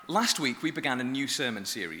Last week, we began a new sermon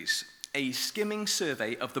series, a skimming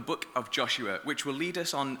survey of the book of Joshua, which will lead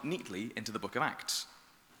us on neatly into the book of Acts.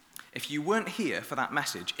 If you weren't here for that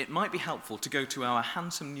message, it might be helpful to go to our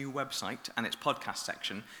handsome new website and its podcast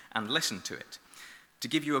section and listen to it, to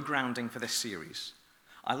give you a grounding for this series.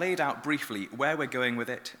 I laid out briefly where we're going with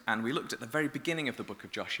it, and we looked at the very beginning of the book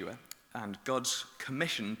of Joshua and God's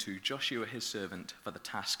commission to Joshua, his servant, for the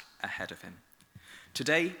task ahead of him.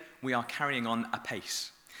 Today, we are carrying on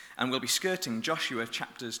apace, and we'll be skirting Joshua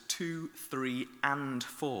chapters 2, 3, and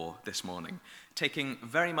 4 this morning, taking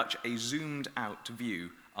very much a zoomed-out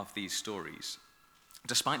view of these stories,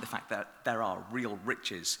 despite the fact that there are real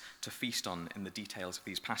riches to feast on in the details of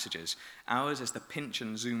these passages. Ours is the pinch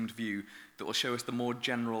and zoomed view that will show us the more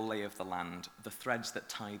general lay of the land, the threads that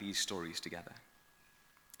tie these stories together.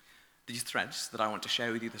 These threads that I want to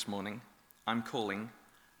share with you this morning, I'm calling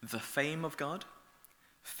the fame of God,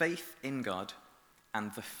 faith in God,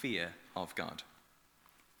 and the fear of God.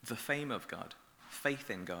 The fame of God, faith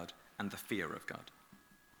in God, and the fear of God.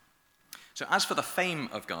 So as for the fame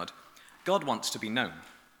of God, God wants to be known.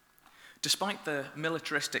 Despite the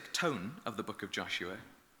militaristic tone of the book of Joshua,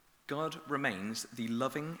 God remains the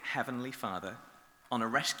loving Heavenly Father on a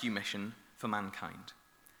rescue mission for mankind,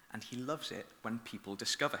 and he loves it when people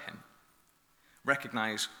discover him,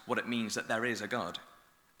 recognize what it means that there is a God,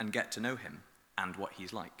 and get to know him and what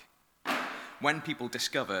he's like. When people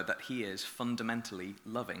discover that he is fundamentally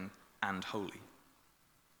loving and holy.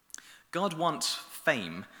 God wants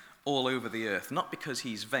fame all over the earth, not because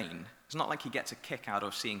he's vain. It's not like he gets a kick out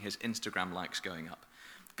of seeing his Instagram likes going up.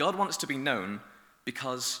 God wants to be known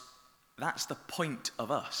because that's the point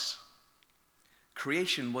of us.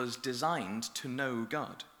 Creation was designed to know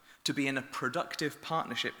God, to be in a productive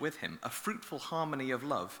partnership with him, a fruitful harmony of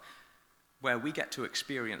love, where we get to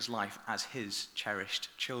experience life as his cherished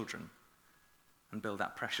children and build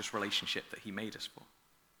that precious relationship that he made us for.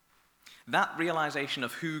 That realization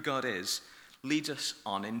of who God is leads us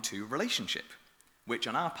on into relationship, which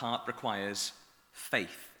on our part requires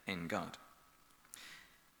faith in God.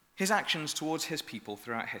 His actions towards his people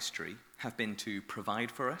throughout history have been to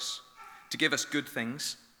provide for us, to give us good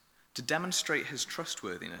things, to demonstrate his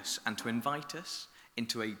trustworthiness, and to invite us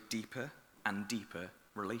into a deeper and deeper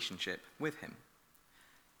relationship with him,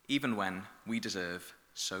 even when we deserve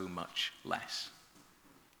so much less.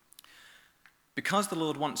 Because the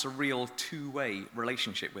Lord wants a real two-way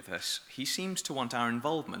relationship with us, he seems to want our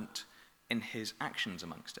involvement in his actions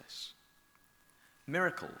amongst us.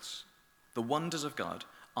 Miracles, the wonders of God,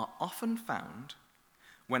 are often found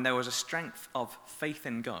when there was a strength of faith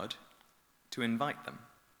in God to invite them.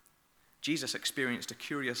 Jesus experienced a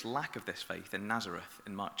curious lack of this faith in Nazareth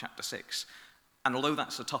in Mark chapter 6. And although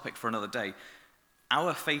that's a topic for another day,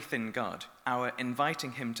 our faith in God, our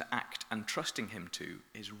inviting him to act and trusting him to,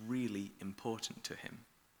 is really important to him.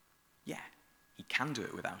 Yeah, he can do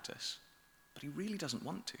it without us, but he really doesn't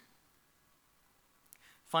want to.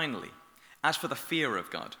 Finally, as for the fear of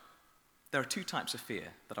God, there are two types of fear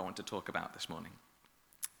that I want to talk about this morning.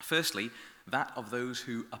 Firstly, that of those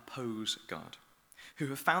who oppose God, who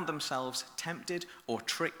have found themselves tempted or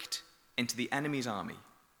tricked into the enemy's army,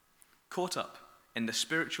 caught up in the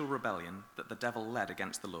spiritual rebellion that the devil led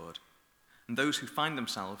against the Lord, and those who find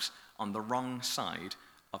themselves on the wrong side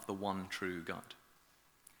of the one true God.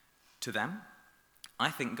 To them, I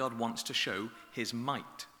think God wants to show his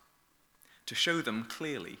might, to show them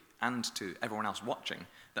clearly, and to everyone else watching,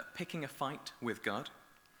 that picking a fight with God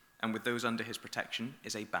and with those under his protection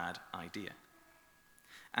is a bad idea,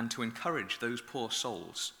 and to encourage those poor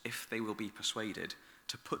souls, if they will be persuaded,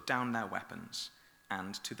 to put down their weapons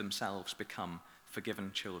and to themselves become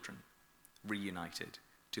forgiven children, reunited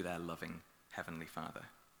to their loving Heavenly Father.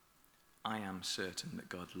 I am certain that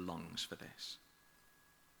God longs for this.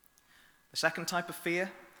 The second type of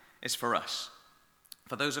fear is for us,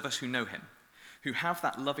 for those of us who know him, who have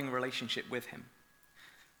that loving relationship with him.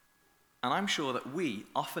 And I'm sure that we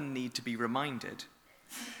often need to be reminded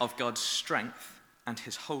of God's strength and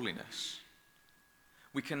his holiness.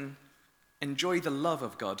 We can enjoy the love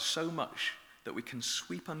of God so much that we can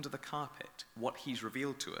sweep under the carpet what he's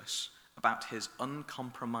revealed to us about his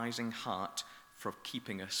uncompromising heart for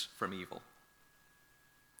keeping us from evil.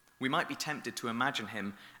 We might be tempted to imagine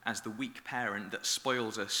him as the weak parent that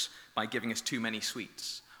spoils us by giving us too many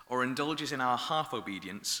sweets, or indulges in our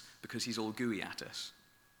half-obedience because he's all gooey at us.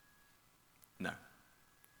 No.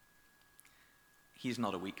 He's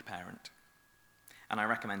not a weak parent. And I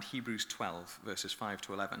recommend Hebrews 12, verses 5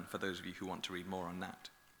 to 11, for those of you who want to read more on that.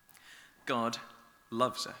 God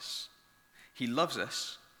loves us. He loves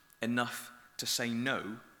us enough to say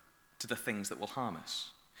no to the things that will harm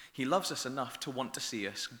us. He loves us enough to want to see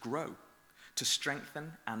us grow, to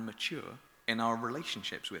strengthen and mature in our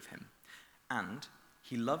relationships with him. And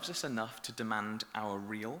he loves us enough to demand our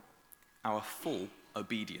real, our full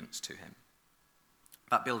obedience to him.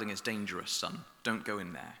 That building is dangerous, son. Don't go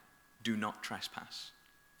in there. Do not trespass.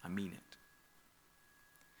 I mean it.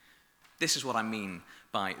 This is what I mean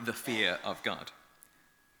by the fear of God.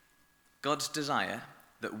 God's desire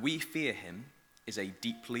that we fear him is a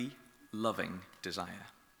deeply loving desire.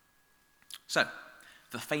 So,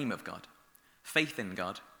 the fame of God, faith in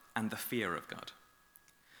God, and the fear of God.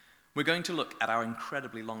 We're going to look at our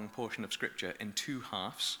incredibly long portion of Scripture in two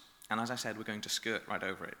halves, and as I said, we're going to skirt right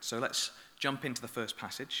over it. So let's jump into the first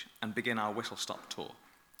passage and begin our whistle-stop tour.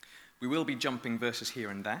 We will be jumping verses here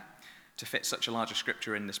and there to fit such a large amount of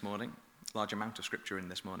Scripture in this morning.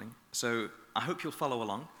 So I hope you'll follow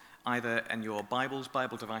along, either in your Bibles,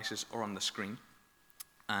 Bible devices, or on the screen.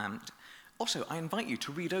 And also, I invite you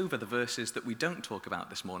to read over the verses that we don't talk about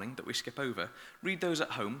this morning, that we skip over. Read those at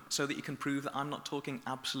home so that you can prove that I'm not talking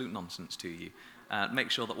absolute nonsense to you. Make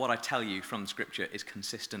sure that what I tell you from Scripture is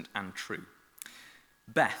consistent and true.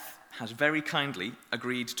 Beth has very kindly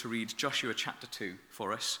agreed to read Joshua chapter 2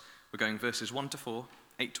 for us. We're going verses 1 to 4,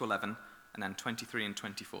 8 to 11, and then 23 and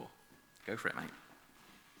 24. Go for it, mate.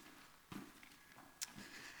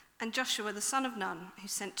 And Joshua the son of Nun, who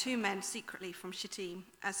sent 2 men secretly from Shittim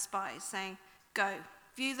as spies, saying, "Go,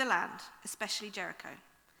 view the land, especially Jericho."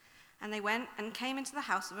 And they went and came into the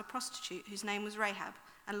house of a prostitute whose name was Rahab,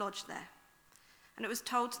 and lodged there. And it was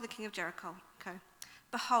told to the king of Jericho,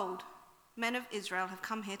 "Behold, men of Israel have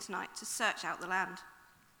come here tonight to search out the land."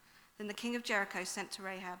 Then the king of Jericho sent to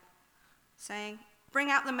Rahab, saying,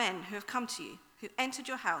 "Bring out the men who have come to you, who entered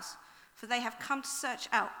your house, for they have come to search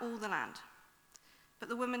out all the land." But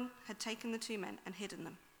the woman had taken the 2 men and hidden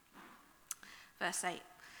them. Verse 8.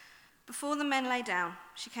 Before the men lay down,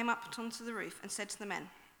 she came up onto the roof and said to the men,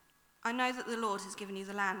 "I know that the Lord has given you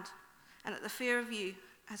the land, and that the fear of you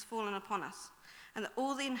has fallen upon us, and that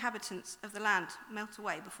all the inhabitants of the land melt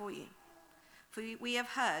away before you. For we have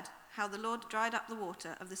heard how the Lord dried up the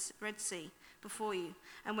water of the Red Sea before you,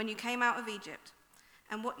 and when you came out of Egypt,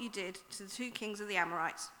 and what you did to the 2 kings of the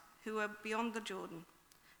Amorites, who were beyond the Jordan,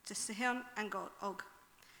 to Sihon and Og,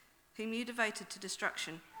 whom you devoted to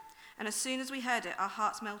destruction. And as soon as we heard it, our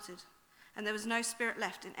hearts melted, and there was no spirit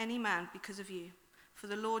left in any man because of you. For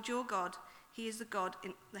the Lord your God, he is the God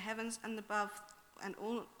in the heavens and above, and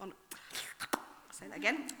all on." Say that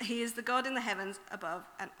again. "He is the God in the heavens above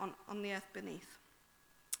and on the earth beneath."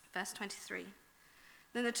 Verse 23.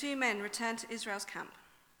 Then the 2 men returned to Israel's camp.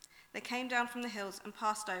 They came down from the hills and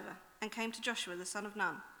passed over, and came to Joshua the son of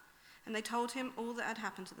Nun. And they told him all that had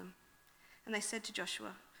happened to them. And they said to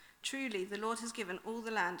Joshua, "Truly the Lord has given all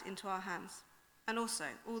the land into our hands, and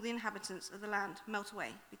also all the inhabitants of the land melt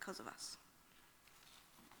away because of us."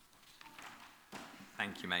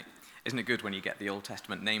 Thank you, mate. Isn't it good when you get the Old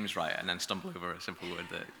Testament names right and then stumble over a simple word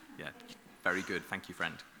that, very good. Thank you,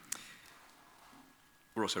 friend.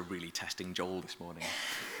 We're also really testing Joel this morning.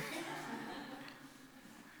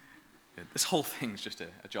 This whole thing's just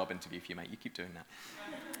a job interview for you, mate. You keep doing that.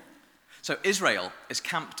 So Israel is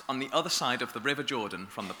camped on the other side of the River Jordan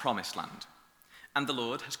from the Promised Land. And the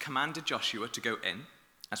Lord has commanded Joshua to go in,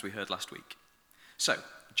 as we heard last week. So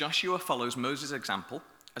Joshua follows Moses' example,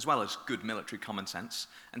 as well as good military common sense,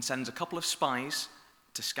 and sends a couple of spies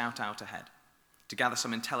to scout out ahead, to gather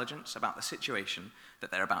some intelligence about the situation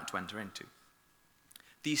that they're about to enter into.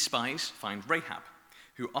 These spies find Rahab,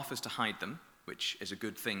 who offers to hide them, which is a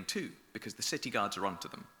good thing too, because the city guards are onto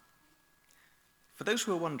them. For those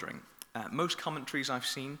who are wondering, most commentaries I've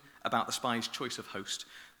seen about the spy's choice of host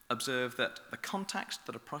observe that the context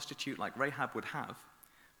that a prostitute like Rahab would have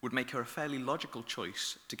would make her a fairly logical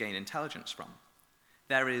choice to gain intelligence from.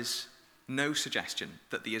 There is no suggestion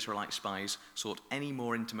that the Israelite spies sought any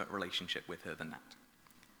more intimate relationship with her than that.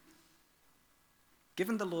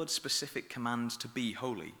 Given the Lord's specific command to be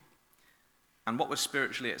holy, and what was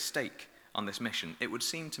spiritually at stake on this mission, it would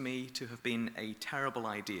seem to me to have been a terrible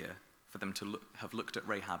idea for them to have looked at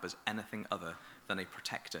Rahab as anything other than a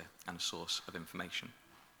protector and a source of information.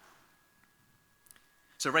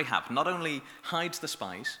 So Rahab not only hides the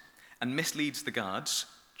spies and misleads the guards,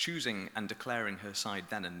 choosing and declaring her side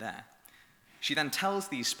then and there, she then tells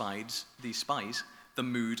these spies the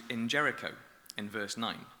mood in Jericho in verse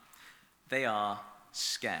 9. They are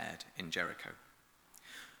scared in Jericho.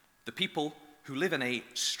 The people who live in a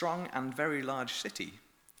strong and very large city,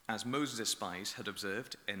 as Moses' spies had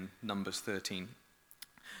observed in Numbers 13,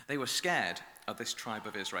 they were scared of this tribe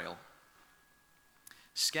of Israel,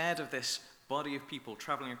 scared of this body of people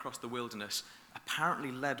traveling across the wilderness,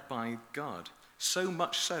 apparently led by God, So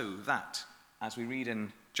much so that, as we read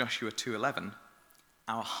in Joshua 2:11,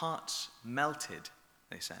 our hearts melted,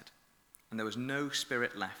 they said, and there was no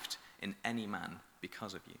spirit left in any man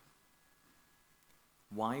because of you.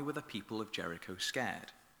 Why were the people of Jericho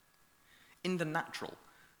scared? In the natural,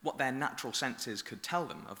 what their natural senses could tell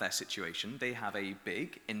them of their situation, they have a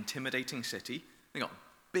big, intimidating city, they got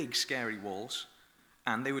big, scary walls,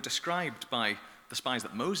 and they were described by the spies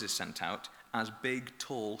that Moses sent out as big,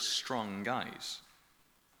 tall, strong guys.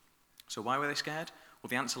 So why were they scared? Well,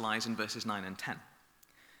 the answer lies in verses 9 and 10.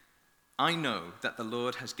 I know that the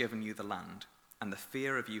Lord has given you the land, and the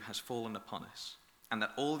fear of you has fallen upon us, and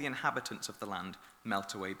that all the inhabitants of the land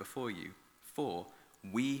melt away before you. For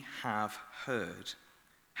we have heard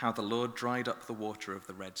how the Lord dried up the water of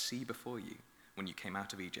the Red Sea before you when you came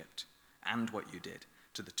out of Egypt, and what you did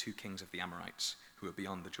to the two kings of the Amorites who were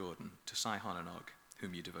beyond the Jordan, to Sihon and Og,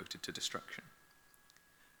 whom you devoted to destruction.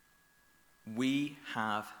 We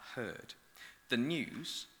have heard the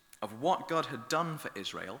news of what God had done for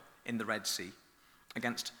Israel in the Red Sea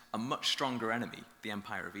against a much stronger enemy, the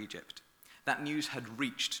empire of Egypt. That news had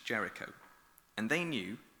reached Jericho, and they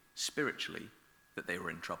knew, spiritually, that they were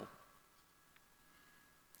in trouble.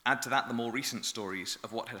 Add to that the more recent stories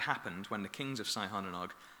of what had happened when the kings of Sihon and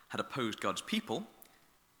Og had opposed God's people,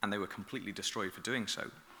 and they were completely destroyed for doing so.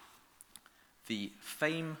 The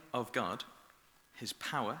fame of God, his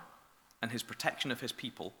power, and his protection of his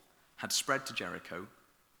people had spread to Jericho,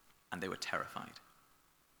 and they were terrified.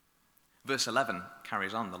 Verse 11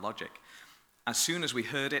 carries on the logic. As soon as we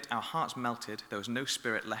heard it, our hearts melted. There was no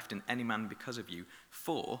spirit left in any man because of you.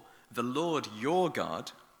 For the Lord your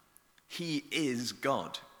God, he is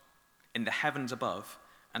God in the heavens above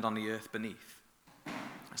and on the earth beneath.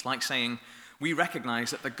 It's like saying, we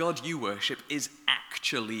recognize that the God you worship is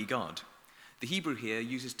actually God. The Hebrew here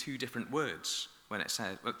uses two different words when it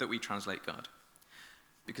says that we translate God.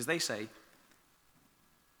 Because they say,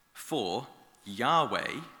 for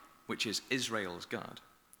Yahweh, which is Israel's God,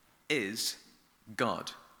 is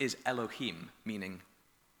God, is Elohim, meaning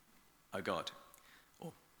a God,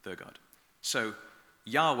 or the God. So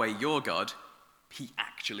Yahweh, your God, he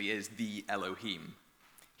actually is the Elohim.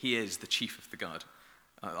 He is the chief of the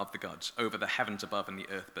gods, over the heavens above and the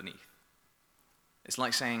earth beneath. It's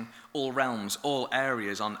like saying all realms, all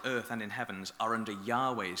areas on earth and in heavens are under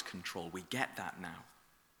Yahweh's control. We get that now.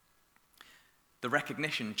 The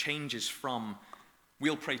recognition changes from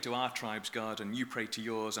we'll pray to our tribe's God and you pray to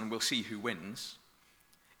yours and we'll see who wins,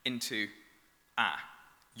 into,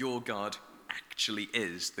 your God actually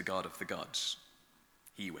is the God of the gods.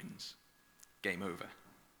 He wins. Game over.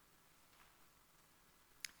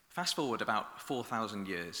 Fast forward about 4,000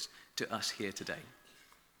 years to us here today.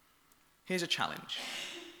 Here's a challenge.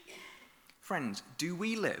 Friends, do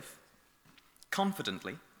we live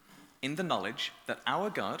confidently in the knowledge that our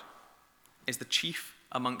God is the chief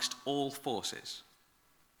amongst all forces?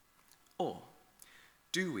 Or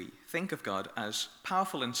do we think of God as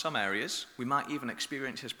powerful in some areas? We might even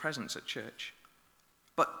experience his presence at church.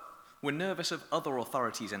 But we're nervous of other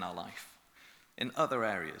authorities in our life, in other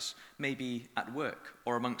areas, maybe at work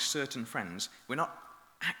or amongst certain friends. We're not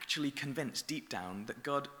actually convinced deep down that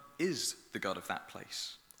God is the God of that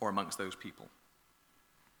place or amongst those people.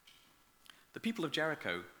 The people of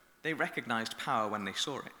Jericho, they recognized power when they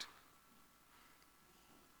saw it.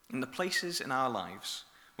 In the places in our lives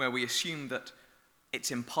where we assume that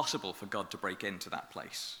it's impossible for God to break into that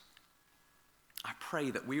place, I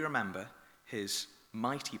pray that we remember his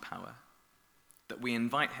mighty power, that we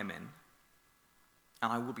invite him in,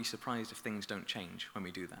 and I will be surprised if things don't change when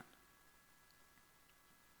we do that.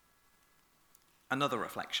 Another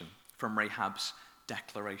reflection from Rahab's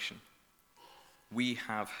declaration. We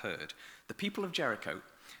have heard. The people of Jericho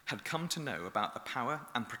had come to know about the power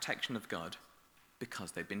and protection of God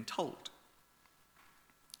because they'd been told.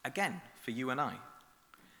 Again, for you and I,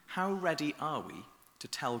 how ready are we to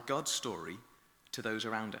tell God's story to those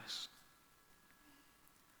around us?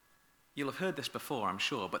 You'll have heard this before, I'm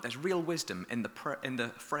sure, but there's real wisdom in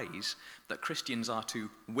the phrase that Christians are to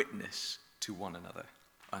witness to one another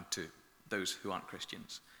and to those who aren't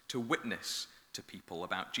Christians, to witness to people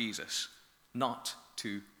about Jesus, not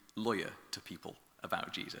to lawyer to people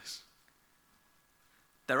about Jesus.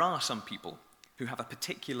 There are some people who have a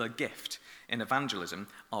particular gift in evangelism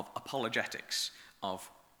of apologetics, of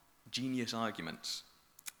genius arguments,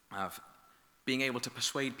 of being able to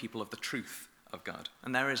persuade people of the truth of God.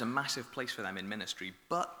 And there is a massive place for them in ministry,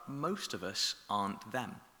 but most of us aren't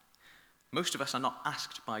them. Most of us are not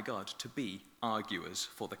asked by God to be arguers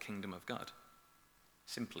for the kingdom of God,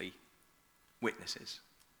 simply witnesses.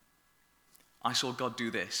 I saw God do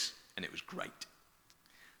this, and it was great.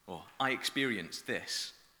 Or, I experienced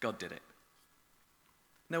this, God did it.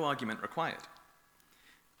 No argument required.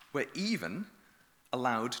 We're even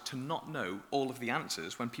allowed to not know all of the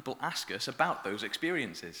answers when people ask us about those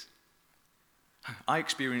experiences. I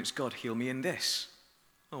experienced God heal me in this.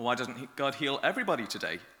 Well, why doesn't God heal everybody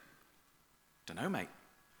today? Dunno, mate.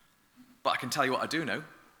 But I can tell you what I do know.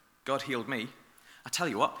 God healed me. I tell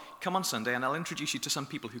you what, come on Sunday and I'll introduce you to some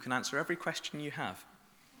people who can answer every question you have.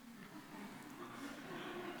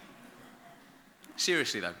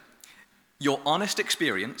 Seriously though, your honest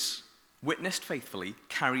experience, witnessed faithfully,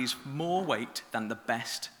 carries more weight than the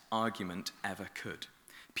best argument ever could.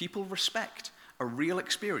 People respect a real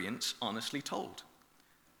experience honestly told.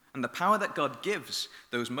 And the power that God gives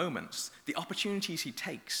those moments, the opportunities he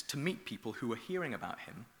takes to meet people who are hearing about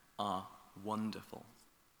him, are wonderful.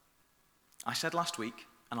 I said last week,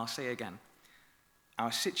 and I'll say again,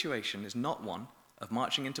 our situation is not one of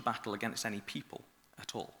marching into battle against any people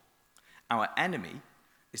at all. Our enemy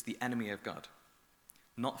is the enemy of God.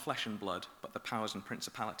 Not flesh and blood, but the powers and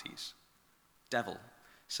principalities. Devil,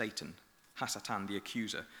 Satan, Hasatan, the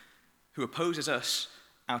accuser, who opposes us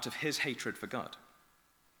out of his hatred for God.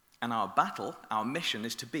 And our battle, our mission,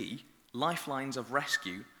 is to be lifelines of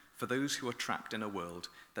rescue for those who are trapped in a world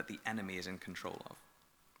that the enemy is in control of.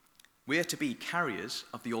 We are to be carriers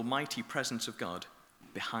of the almighty presence of God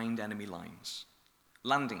behind enemy lines,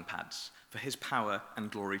 landing pads for his power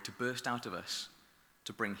and glory to burst out of us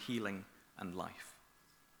to bring healing and life.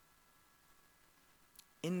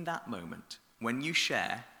 In that moment, when you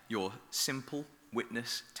share your simple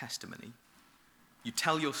witness testimony, you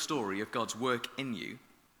tell your story of God's work in you,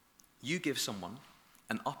 you give someone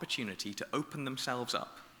an opportunity to open themselves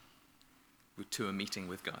up to a meeting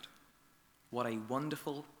with God. What a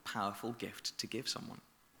wonderful, powerful gift to give someone.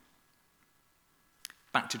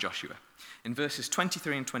 Back to Joshua. In verses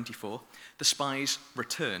 23 and 24, the spies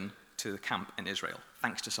return to the camp in Israel,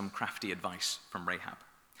 thanks to some crafty advice from Rahab.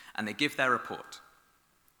 And they give their report.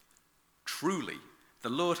 Truly, the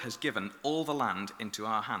Lord has given all the land into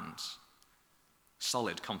our hands.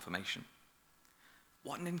 Solid confirmation.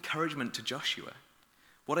 What an encouragement to Joshua.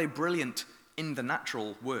 What a brilliant, in the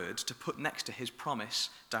natural word to put next to his promise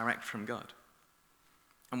direct from God.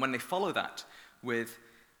 And when they follow that with,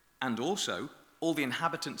 and also, all the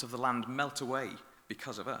inhabitants of the land melt away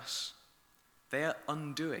because of us, they are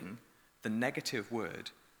undoing the negative word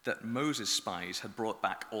that Moses' spies had brought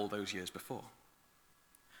back all those years before.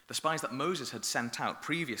 The spies that Moses had sent out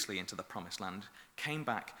previously into the promised land came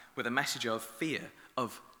back with a message of fear,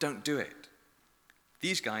 of don't do it.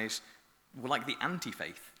 These guys were like the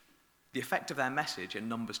anti-faith. The effect of their message in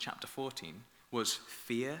Numbers chapter 14 was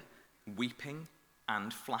fear, weeping,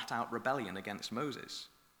 and flat-out rebellion against Moses.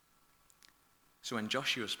 So when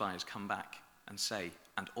Joshua's spies come back and say,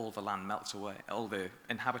 and all the land melts away, all the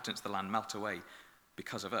inhabitants of the land melt away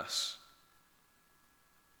because of us,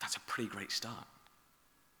 that's a pretty great start.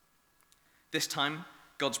 This time,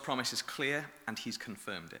 God's promise is clear and he's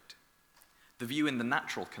confirmed it. The view in the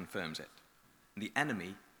natural confirms it. And the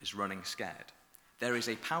enemy is running scared. There is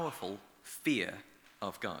a powerful fear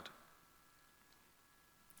of God.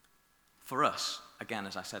 For us, again,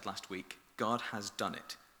 as I said last week, God has done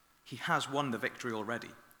it. He has won the victory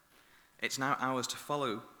already. It's now ours to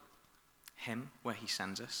follow him where he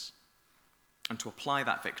sends us and to apply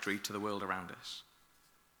that victory to the world around us.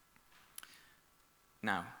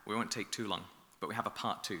 Now, we won't take too long, but we have a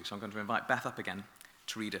part 2, so I'm going to invite Beth up again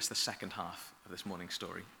to read us the second half of this morning's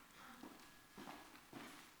story.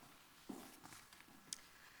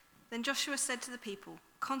 Then Joshua said to the people,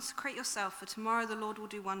 "Consecrate yourself, for tomorrow the Lord will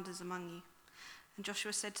do wonders among you." And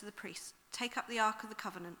Joshua said to the priests, "Take up the Ark of the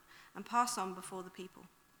Covenant and pass on before the people."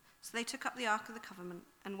 So they took up the Ark of the Covenant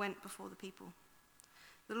and went before the people.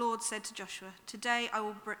 The Lord said to Joshua, "Today I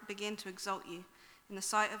will begin to exalt you in the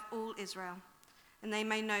sight of all Israel, and they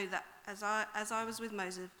may know that as I was with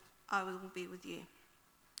Moses, I will be with you.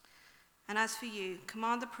 And as for you,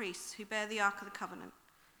 command the priests who bear the Ark of the Covenant,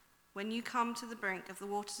 when you come to the brink of the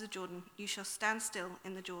waters of Jordan, you shall stand still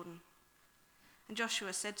in the Jordan." And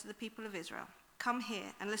Joshua said to the people of Israel, "Come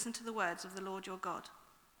here and listen to the words of the Lord your God."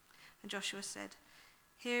 And Joshua said,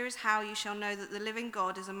 "Here is how you shall know that the living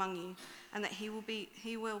God is among you, and that he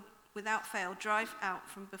will without fail drive out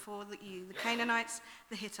from before you the Canaanites,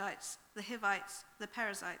 the Hittites, the Hivites, the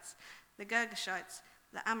Perizzites, the Girgashites,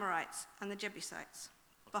 the Amorites, and the Jebusites.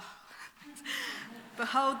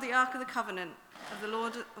 Behold, the Ark of the Covenant of the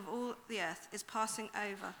Lord of all the earth is passing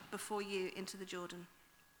over before you into the Jordan."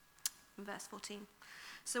 In verse 14.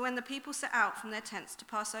 So when the people set out from their tents to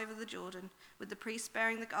pass over the Jordan, with the priests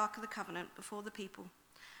bearing the Ark of the Covenant before the people,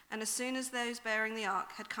 and as soon as those bearing the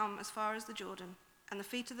ark had come as far as the Jordan, and the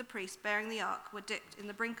feet of the priests bearing the ark were dipped in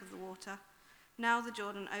the brink of the water. Now the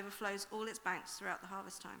Jordan overflows all its banks throughout the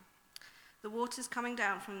harvest time. The waters coming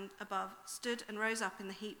down from above stood and rose up in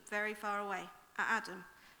the heap very far away, at Adam,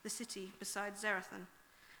 the city beside Zarethan,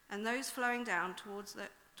 and those flowing down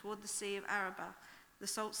toward the sea of Arabah, the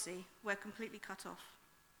salt sea, were completely cut off.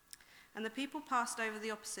 And the people passed over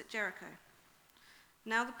the opposite Jericho.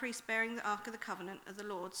 Now the priest bearing the ark of the covenant of the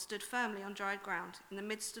Lord stood firmly on dry ground in the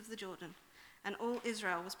midst of the Jordan, and all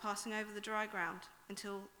Israel was passing over the dry ground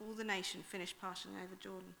until all the nation finished passing over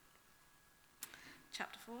Jordan.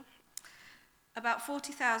 Chapter 4. About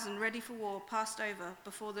 40,000 ready for war passed over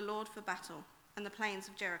before the Lord for battle and the plains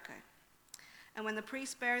of Jericho. And when the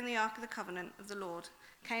priest bearing the ark of the covenant of the Lord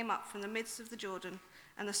came up from the midst of the Jordan,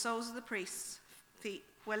 and the soles of the priests' feet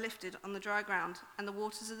were lifted on the dry ground, and the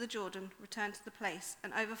waters of the Jordan returned to the place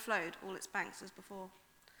and overflowed all its banks as before.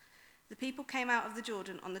 The people came out of the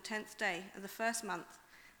Jordan on the 10th day of the first month,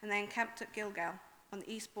 and they encamped at Gilgal on the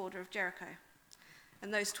east border of Jericho.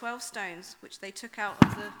 And those 12 stones which they took out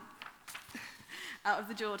of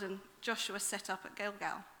the Jordan, Joshua set up at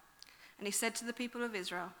Gilgal. And he said to the people of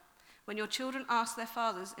Israel, "When your children ask their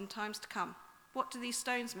fathers in times to come, 'What do these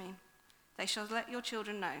stones mean?' they shall let your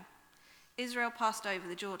children know. Israel passed over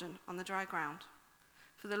the Jordan on the dry ground.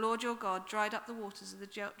 For the Lord your God dried up the waters of the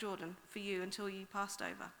Jordan for you until you passed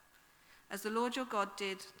over, as the Lord your God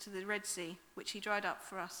did to the Red Sea, which he dried up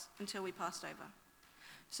for us until we passed over,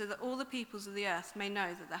 so that all the peoples of the earth may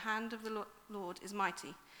know that the hand of the Lord is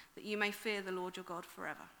mighty, that you may fear the Lord your God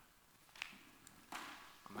forever."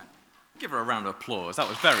 Amen. Give her a round of applause. That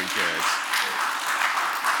was very good.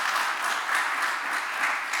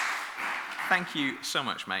 Thank you so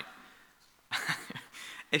much, mate.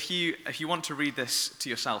 If you want to read this to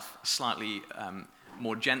yourself slightly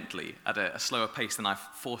more gently, at a slower pace than I've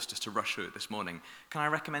forced us to rush through it this morning, can I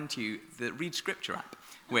recommend to you the Read Scripture app,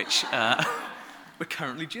 which we're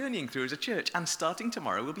currently journeying through as a church, and starting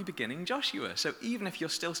tomorrow we'll be beginning Joshua. So even if you're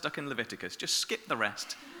still stuck in Leviticus, just skip the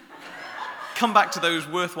rest, come back to those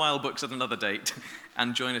worthwhile books at another date,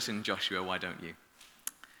 and join us in Joshua, why don't you?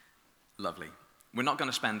 Lovely. We're not going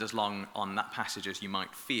to spend as long on that passage as you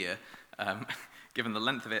might fear. Given the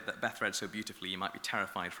length of it that Beth read so beautifully, you might be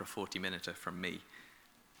terrified for a 40-minuter from me.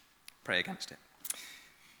 Pray against it.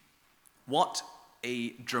 What a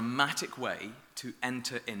dramatic way to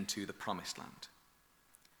enter into the promised land.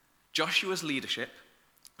 Joshua's leadership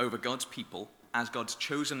over God's people as God's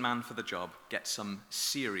chosen man for the job gets some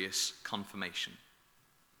serious confirmation.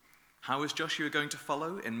 How is Joshua going to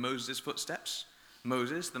follow in Moses' footsteps?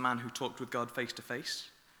 Moses, the man who talked with God face to face?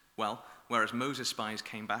 Well, whereas Moses' spies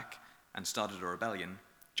came back and started a rebellion,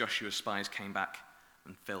 Joshua's spies came back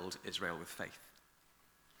and filled Israel with faith.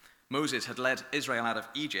 Moses had led Israel out of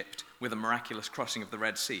Egypt with a miraculous crossing of the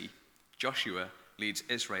Red Sea. Joshua leads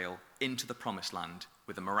Israel into the promised land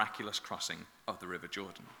with a miraculous crossing of the River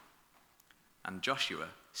Jordan. And Joshua,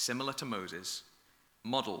 similar to Moses,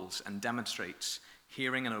 models and demonstrates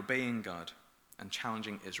hearing and obeying God and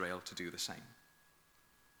challenging Israel to do the same.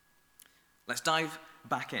 Let's dive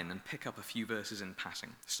back in and pick up a few verses in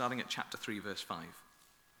passing, starting at chapter 3, verse 5.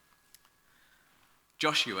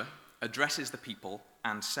 Joshua addresses the people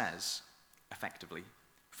and says, effectively,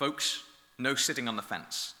 "Folks, no sitting on the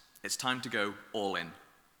fence. It's time to go all in.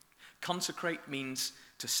 Consecrate means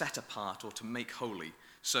to set apart or to make holy.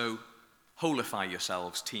 So holify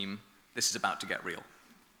yourselves, team. This is about to get real."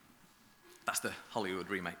 That's the Hollywood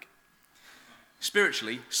remake.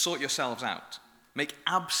 Spiritually, sort yourselves out. Make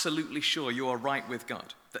absolutely sure you are right with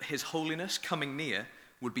God, that his holiness coming near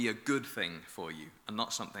would be a good thing for you and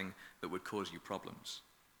not something that would cause you problems.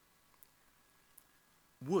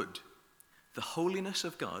 Would the holiness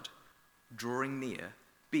of God drawing near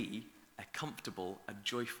be a comfortable, a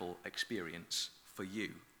joyful experience for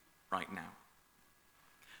you right now?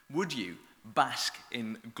 Would you bask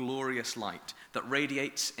in glorious light that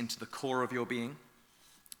radiates into the core of your being?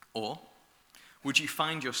 Or would you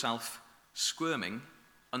find yourself squirming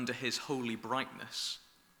under his holy brightness,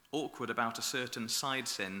 awkward about a certain side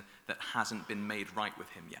sin that hasn't been made right with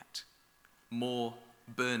him yet, more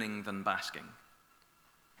burning than basking?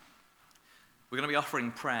 We're going to be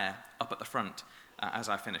offering prayer up at the front as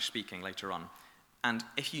I finish speaking later on. And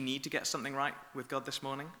if you need to get something right with God this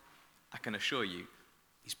morning, I can assure you,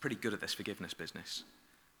 he's pretty good at this forgiveness business.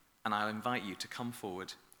 And I'll invite you to come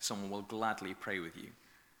forward. Someone will gladly pray with you.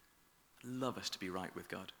 I'd love us to be right with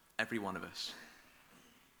God. Every one of us.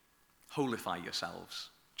 Holify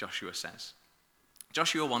yourselves, Joshua says.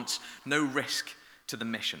 Joshua wants no risk to the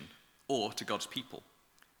mission or to God's people.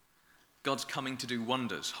 God's coming to do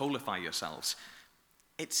wonders. Holify yourselves.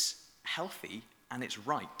 It's healthy and it's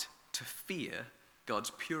right to fear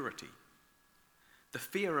God's purity. The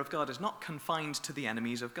fear of God is not confined to the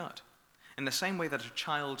enemies of God. In the same way that a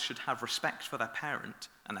child should have respect for their parent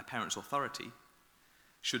and their parent's authority,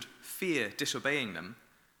 should fear disobeying them,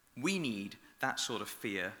 we need that sort of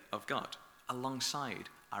fear of God alongside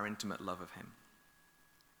our intimate love of him.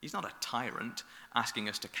 He's not a tyrant asking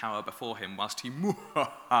us to cower before him whilst he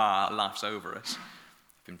laughs over us.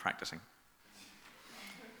 I've been practicing.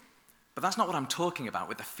 But that's not what I'm talking about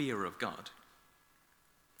with the fear of God.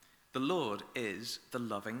 The Lord is the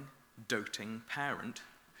loving, doting parent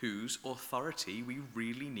whose authority we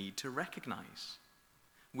really need to recognize.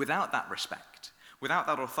 Without that respect, without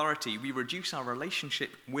that authority, we reduce our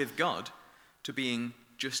relationship with God to being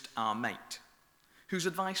just our mate, whose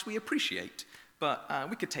advice we appreciate, but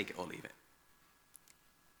we could take it or leave it.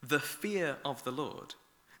 The fear of the Lord,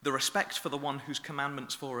 the respect for the one whose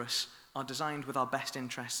commandments for us are designed with our best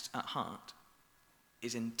interests at heart,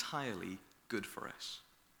 is entirely good for us.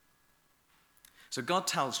 So God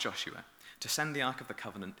tells Joshua to send the Ark of the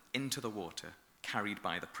Covenant into the water carried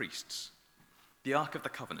by the priests. The Ark of the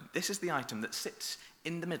Covenant, this is the item that sits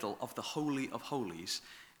in the middle of the Holy of Holies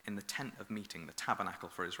in the tent of meeting, the tabernacle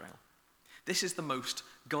for Israel. This is the most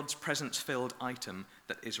God's presence-filled item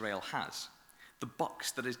that Israel has. The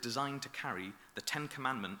box that is designed to carry the 10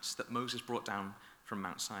 Commandments that Moses brought down from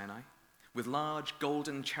Mount Sinai, with large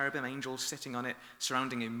golden cherubim angels sitting on it,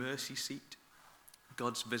 surrounding a mercy seat,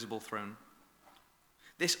 God's visible throne.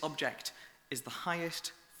 This object is the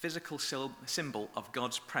highest physical symbol of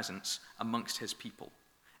God's presence amongst his people,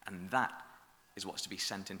 and that is what's to be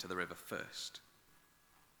sent into the river first.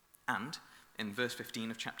 And, in verse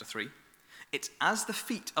 15 of chapter 3, it's as the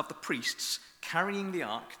feet of the priests carrying the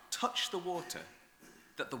ark touch the water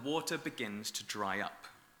that the water begins to dry up.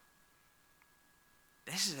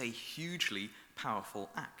 This is a hugely powerful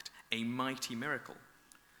act, a mighty miracle.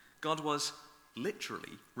 God was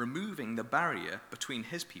literally removing the barrier between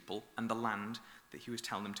his people and the land that he was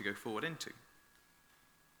telling them to go forward into.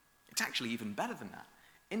 It's actually even better than that.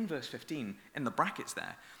 In verse 15, in the brackets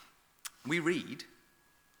there, we read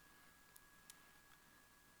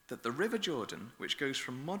that the river Jordan, which goes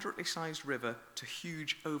from moderately sized river to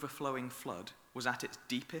huge overflowing flood, was at its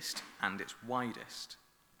deepest and its widest.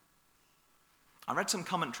 I read some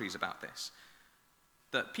commentaries about this,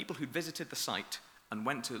 that people who'd visited the site and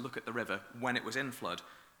went to look at the river when it was in flood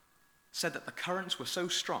said that the currents were so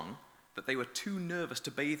strong that they were too nervous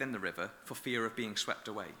to bathe in the river for fear of being swept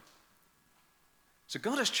away. So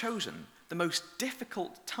God has chosen the most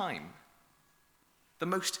difficult time, the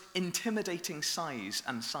most intimidating size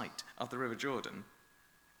and sight of the River Jordan.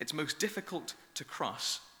 It's most difficult to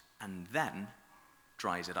cross, and then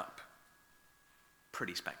dries it up.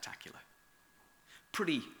 Pretty spectacular.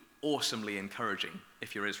 Pretty awesomely encouraging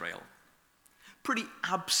if you're Israel. Pretty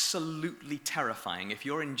absolutely terrifying if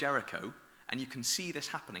you're in Jericho and you can see this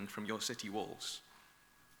happening from your city walls.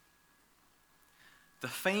 The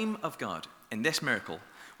fame of God in this miracle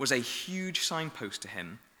was a huge signpost to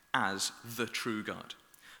him as the true God,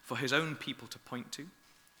 for his own people to point to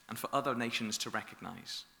and for other nations to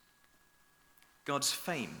recognize. God's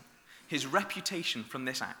fame, his reputation from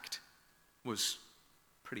this act, was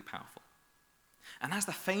pretty powerful. And as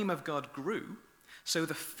the fame of God grew, so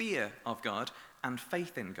the fear of God and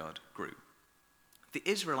faith in God grew. The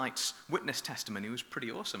Israelites' witness testimony was pretty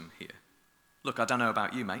awesome here. Look, I don't know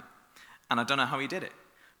about you, mate, and I don't know how he did it,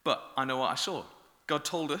 but I know what I saw. God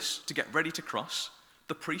told us to get ready to cross.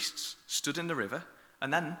 The priests stood in the river,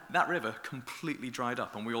 and then that river completely dried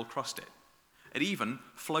up and we all crossed it. It even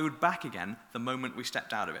flowed back again the moment we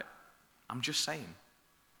stepped out of it. I'm just saying.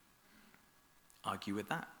 Argue with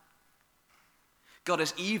that. God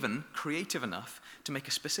is even creative enough to make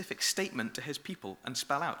a specific statement to his people and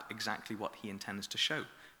spell out exactly what he intends to show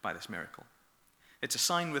by this miracle. It's a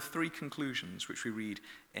sign with 3 conclusions, which we read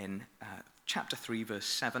in chapter 3, verse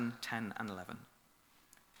 7, 10, and 11.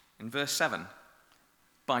 In verse 7,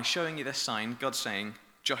 by showing you this sign, God's saying,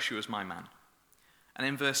 Joshua's my man. And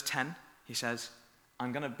in verse 10, he says,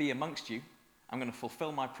 I'm going to be amongst you. I'm going to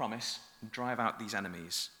fulfill my promise and drive out these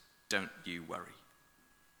enemies. Don't you worry.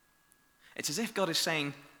 It's as if God is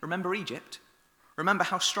saying, remember Egypt? Remember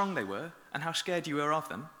how strong they were and how scared you were of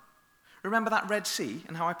them? Remember that Red Sea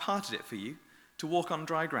and how I parted it for you to walk on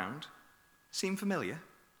dry ground? Seem familiar?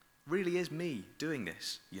 Really is me doing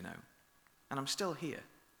this, you know. And I'm still here.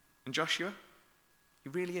 And Joshua, he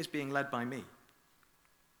really is being led by me.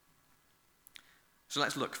 So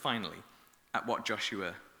let's look finally at what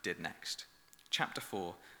Joshua did next. Chapter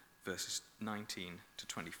 4, verses 19 to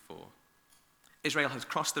 24. Israel has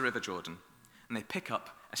crossed the river Jordan, and they pick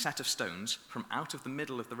up a set of stones from out of the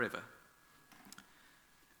middle of the river.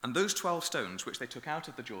 And those 12 stones which they took out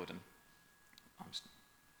of the Jordan,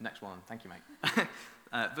 next one, thank you, mate.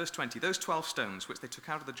 Verse 20, those 12 stones which they took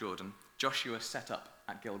out of the Jordan, Joshua set up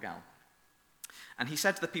at Gilgal. And he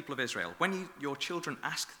said to the people of Israel, when your children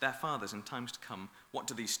ask their fathers in times to come, what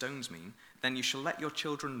do these stones mean? Then you shall let your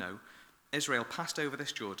children know, Israel passed over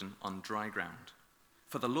this Jordan on dry ground.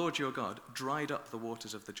 For the Lord your God dried up the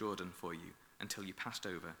waters of the Jordan for you until you passed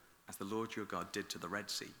over, as the Lord your God did to the Red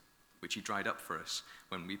Sea, which he dried up for us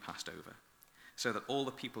when we passed over, so that all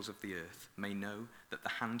the peoples of the earth may know that the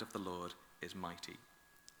hand of the Lord is mighty,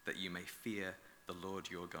 that you may fear the Lord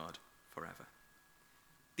your God forever.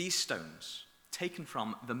 These stones, taken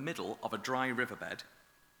from the middle of a dry riverbed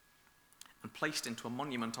and placed into a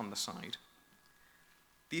monument on the side,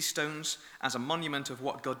 these stones, as a monument of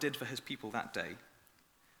what God did for his people that day,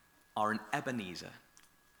 are an Ebenezer.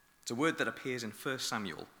 It's a word that appears in 1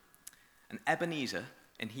 Samuel. An Ebenezer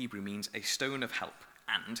in Hebrew means a stone of help,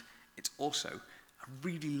 and it's also a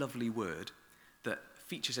really lovely word that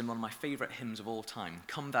features in one of my favourite hymns of all time,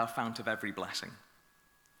 Come Thou Fount of Every Blessing.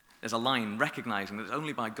 There's a line recognizing that it's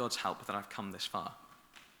only by God's help that I've come this far.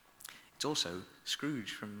 It's also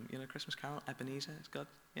Scrooge from, Christmas Carol, Ebenezer, it's God,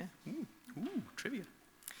 yeah, trivia.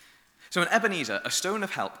 So an Ebenezer, a stone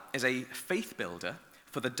of help, is a faith builder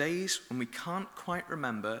for the days when we can't quite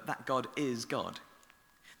remember that God is God,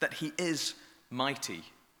 that he is mighty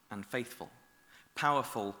and faithful,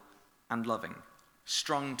 powerful and loving,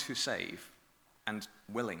 strong to save and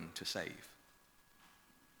willing to save.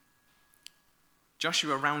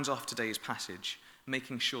 Joshua rounds off today's passage,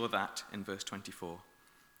 making sure that, in verse 24,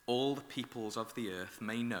 all the peoples of the earth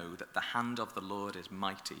may know that the hand of the Lord is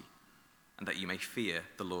mighty, and that you may fear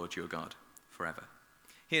the Lord your God forever.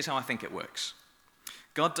 Here's how I think it works.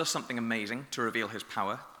 God does something amazing to reveal his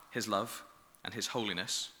power, his love, and his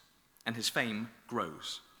holiness, and his fame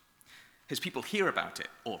grows. His people hear about it,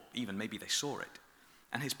 or even maybe they saw it,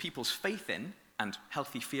 and his people's faith in and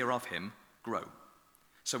healthy fear of him grow.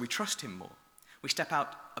 So we trust him more. We step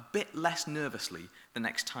out a bit less nervously the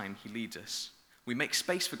next time he leads us. We make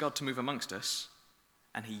space for God to move amongst us,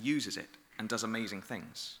 and he uses it and does amazing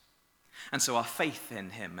things. And so our faith in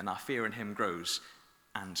him and our fear in him grows,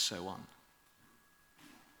 and so on.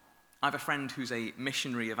 I have a friend who's a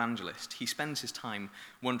missionary evangelist. He spends his time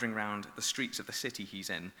wandering around the streets of the city he's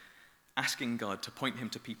in, asking God to point him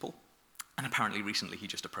to people. And apparently recently he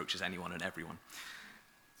just approaches anyone and everyone.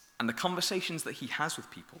 And the conversations that he has with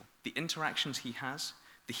people, the interactions he has,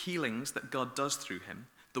 the healings that God does through him,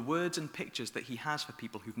 the words and pictures that he has for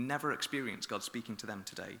people who've never experienced God speaking to them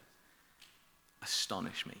today,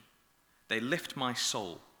 astonish me. They lift my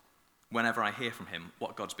soul whenever I hear from him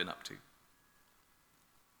what God's been up to.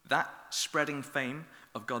 That spreading fame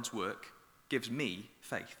of God's work gives me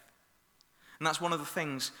faith. And that's one of the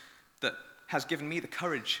things that has given me the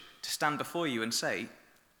courage to stand before you and say,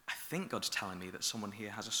 I think God's telling me that someone here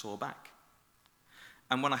has a sore back.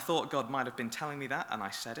 And when I thought God might have been telling me that, and I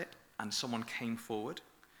said it, and someone came forward,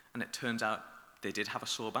 and it turns out they did have a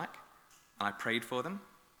sore back, and I prayed for them,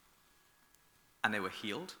 and they were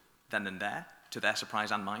healed then and there, to their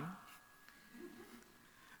surprise and mine.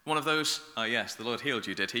 One of those, oh yes, the Lord healed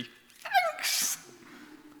you, did he? Thanks!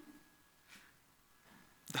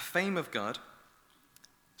 The fame of God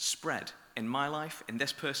spread in my life, in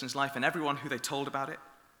this person's life, and everyone who they told about it.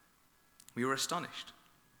 We were astonished.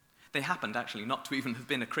 They happened, actually, not to even have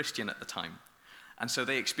been a Christian at the time. And so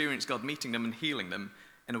they experienced God meeting them and healing them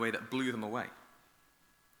in a way that blew them away.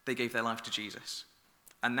 They gave their life to Jesus.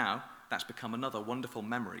 And now that's become another wonderful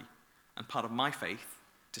memory and part of my faith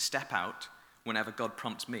to step out whenever God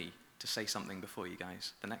prompts me to say something before you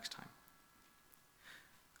guys the next time.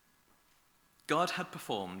 God had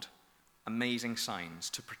performed amazing signs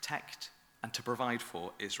to protect and to provide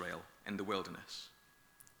for Israel in the wilderness.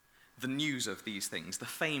 The news of these things, the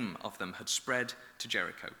fame of them had spread to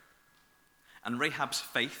Jericho. And Rahab's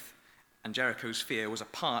faith and Jericho's fear was a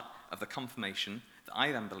part of the confirmation that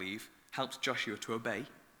I then believe helped Joshua to obey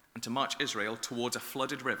and to march Israel towards a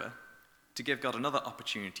flooded river to give God another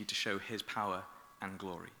opportunity to show his power and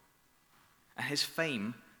glory. And his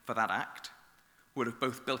fame for that act would have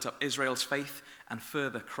both built up Israel's faith and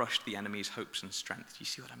further crushed the enemy's hopes and strength. Do you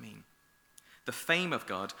see what I mean? The fame of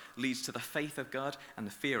God leads to the faith of God, and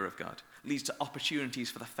the fear of God leads to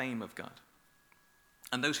opportunities for the fame of God.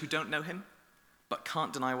 And those who don't know him, but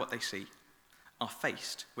can't deny what they see, are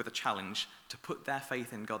faced with a challenge to put their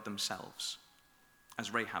faith in God themselves,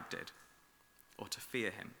 as Rahab did, or to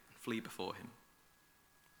fear him and flee before him.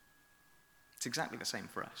 It's exactly the same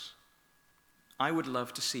for us. I would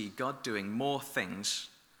love to see God doing more things,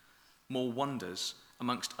 more wonders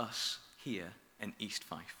amongst us here in East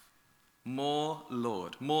Fife. More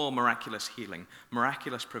Lord, more miraculous healing,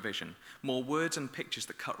 miraculous provision, more words and pictures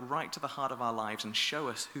that cut right to the heart of our lives and show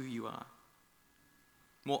us who you are.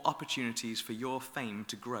 More opportunities for your fame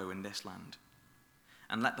to grow in this land.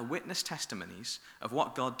 And let the witness testimonies of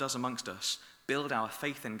what God does amongst us build our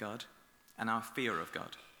faith in God and our fear of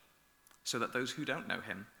God, so that those who don't know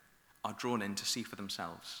him are drawn in to see for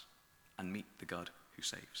themselves and meet the God who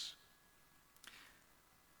saves.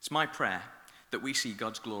 It's my prayer that we see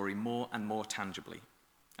God's glory more and more tangibly,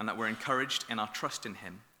 and that we're encouraged in our trust in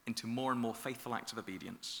him into more and more faithful acts of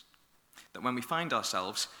obedience. That when we find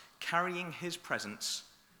ourselves carrying his presence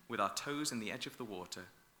with our toes in the edge of the water,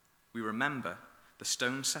 we remember the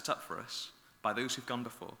stones set up for us by those who've gone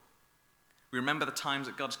before. We remember the times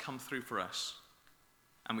that God's come through for us,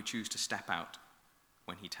 and we choose to step out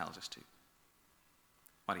when he tells us to.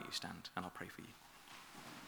 Why don't you stand, and I'll pray for you.